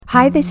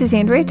Hi, this is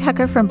Andrea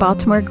Tucker from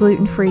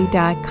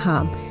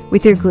BaltimoreGlutenFree.com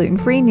with your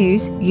gluten-free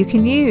news you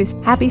can use.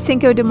 Happy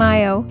Cinco de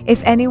Mayo.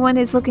 If anyone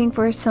is looking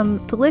for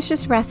some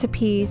delicious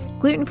recipes,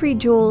 Gluten-Free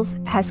Jules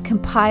has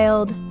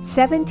compiled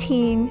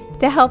 17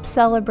 to help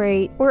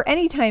celebrate, or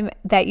anytime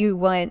that you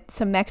want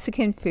some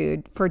Mexican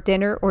food for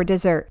dinner or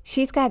dessert.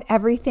 She's got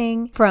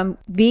everything from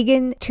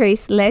vegan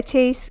tres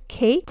leches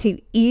cake to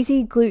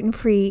easy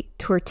gluten-free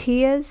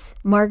tortillas,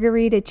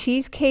 margarita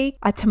cheesecake,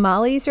 a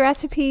tamales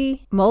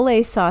recipe,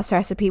 mole sauce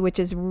recipe, which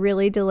is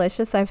really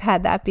delicious. I've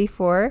had that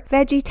before,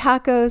 veggie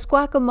tacos,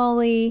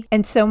 guacamole,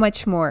 and so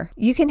much more.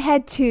 You can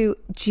head to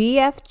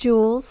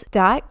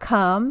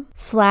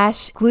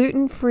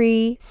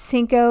gfjules.com/gluten-free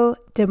Cinco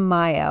de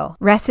Mayo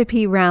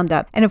recipe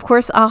roundup. And of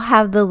course, I'll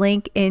have the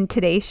link in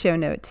today's show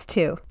notes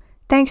too.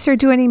 Thanks for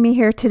joining me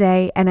here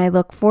today, and I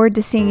look forward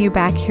to seeing you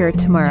back here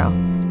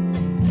tomorrow.